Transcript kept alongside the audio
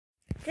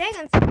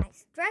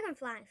Dragonflies.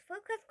 Dragonflies.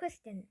 Focus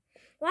question.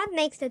 What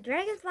makes a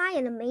dragonfly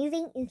an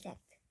amazing insect?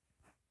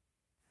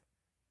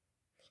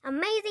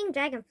 Amazing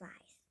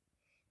dragonflies.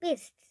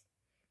 Beasts.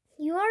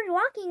 You are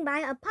walking by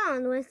a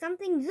pond when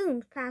something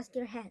zooms past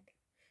your head.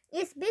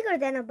 It's bigger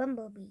than a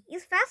bumblebee.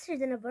 It's faster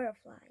than a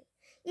butterfly.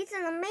 It's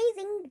an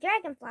amazing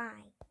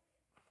dragonfly.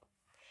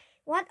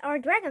 What are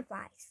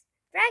dragonflies?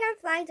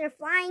 Dragonflies are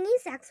flying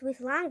insects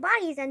with long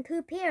bodies and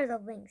two pairs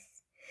of wings.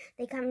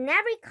 They come in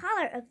every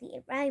color of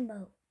the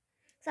rainbow.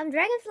 Some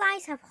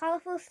dragonflies have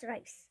colorful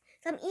stripes.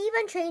 Some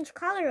even change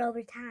color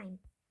over time.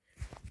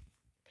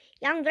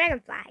 Young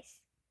dragonflies.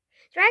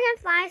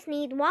 Dragonflies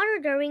need water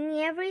during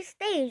every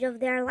stage of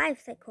their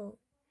life cycle.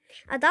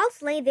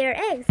 Adults lay their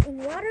eggs in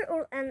water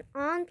or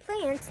on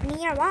plants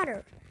near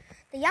water.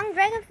 The young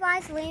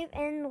dragonflies live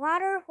in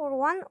water for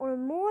 1 or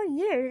more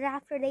years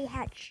after they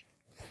hatch.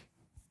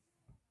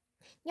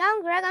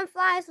 Young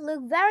dragonflies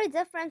look very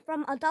different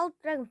from adult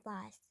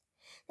dragonflies.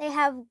 They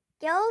have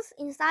gills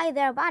inside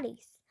their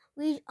bodies,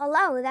 which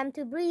allow them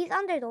to breathe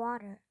under the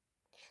water.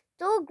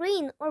 Dull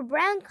green or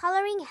brown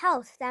coloring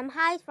helps them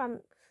hide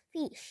from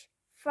fish,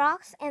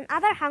 frogs, and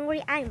other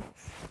hungry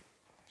animals.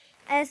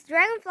 As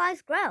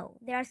dragonflies grow,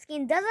 their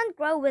skin doesn't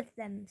grow with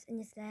them.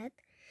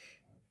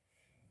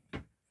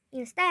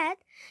 Instead,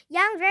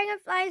 young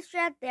dragonflies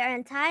shed their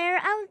entire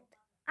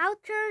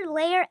outer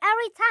layer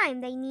every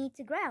time they need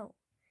to grow.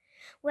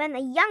 When a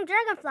young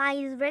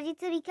dragonfly is ready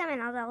to become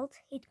an adult,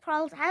 it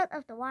crawls out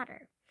of the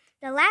water.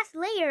 The last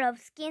layer of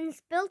skin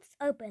splits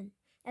open,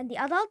 and the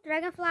adult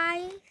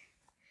dragonfly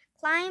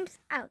climbs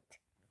out.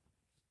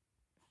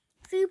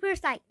 Super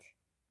sight.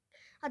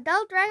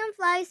 Adult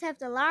dragonflies have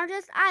the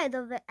largest eyes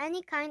of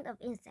any kind of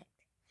insect.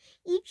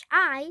 Each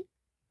eye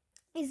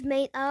is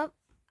made up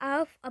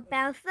of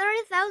about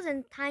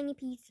 30,000 tiny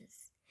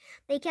pieces.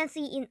 They can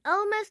see in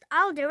almost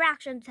all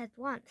directions at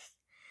once.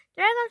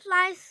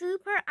 Dragonflies'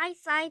 super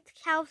eyesight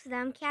helps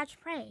them catch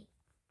prey.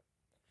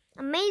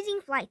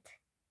 Amazing flight.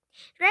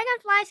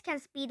 Dragonflies can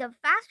speed up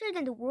faster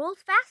than the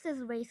world's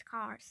fastest race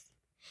cars.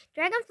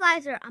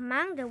 Dragonflies are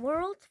among the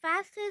world's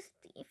fastest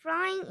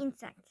flying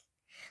insects.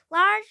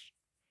 Large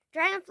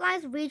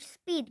dragonflies reach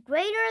speed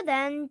greater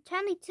than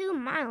 22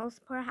 miles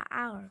per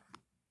hour.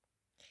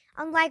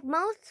 Unlike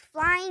most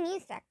flying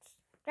insects,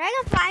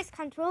 dragonflies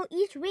control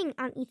each wing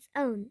on its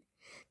own.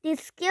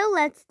 This skill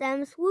lets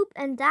them swoop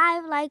and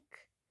dive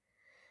like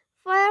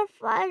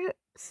firefighter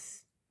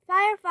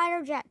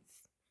jets.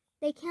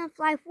 They can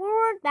fly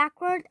forward,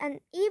 backward, and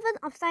even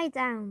upside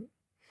down.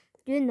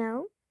 Do you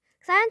know?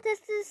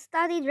 Scientists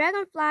study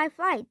dragonfly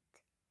flight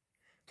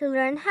to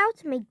learn how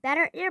to make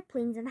better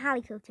airplanes and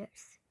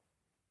helicopters.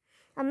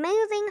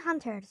 Amazing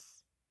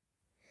hunters.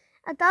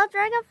 Adult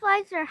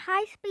dragonflies are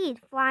high-speed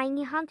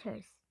flying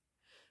hunters.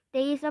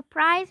 They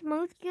surprise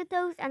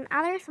mosquitoes and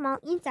other small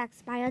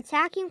insects by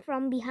attacking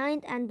from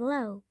behind and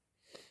below.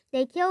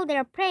 They kill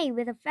their prey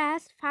with a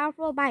fast,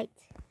 powerful bite.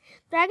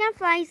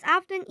 Dragonflies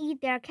often eat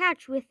their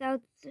catch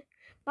without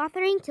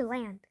bothering to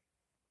land.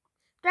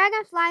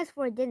 Dragonflies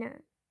for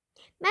dinner.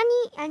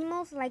 Many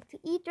animals like to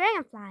eat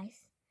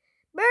dragonflies.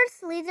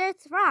 Birds,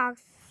 lizards,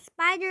 frogs,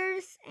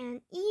 spiders,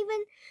 and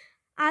even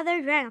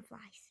other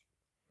dragonflies.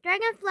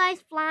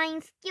 Dragonflies'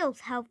 flying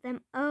skills help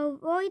them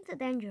avoid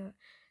danger.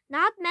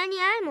 Not many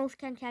animals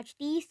can catch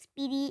these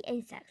speedy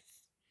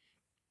insects.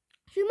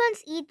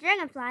 Humans eat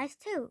dragonflies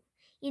too.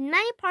 In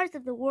many parts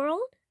of the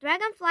world,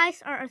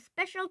 dragonflies are a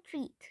special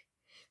treat.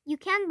 You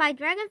can buy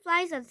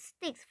dragonflies as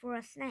sticks for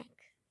a snack.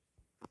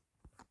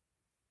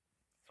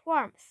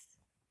 Swarms.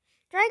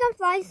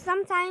 Dragonflies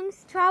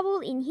sometimes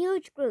travel in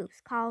huge groups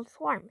called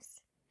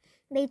swarms.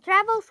 They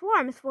travel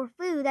swarms for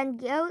food and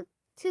go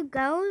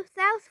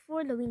south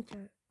for the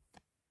winter.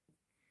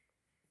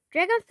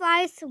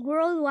 Dragonflies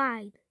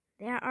worldwide.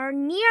 There are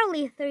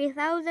nearly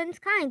 3,000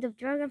 kinds of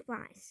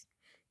dragonflies.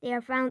 They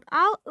are found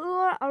all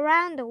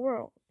around the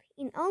world,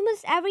 in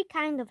almost every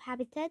kind of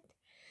habitat.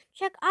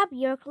 Check up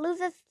your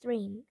closest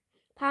stream,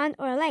 pond,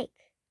 or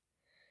lake.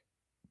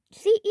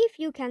 See if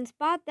you can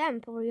spot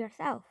them for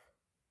yourself.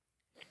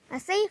 A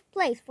safe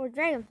place for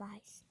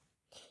dragonflies.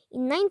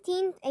 In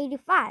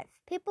 1985,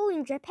 people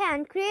in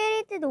Japan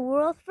created the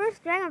world's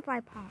first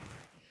dragonfly park.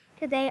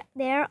 Today,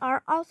 there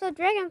are also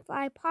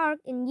dragonfly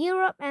parks in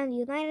Europe and the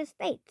United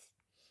States.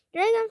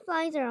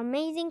 Dragonflies are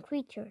amazing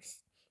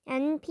creatures,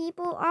 and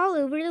people all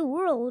over the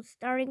world are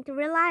starting to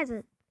realize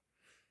it.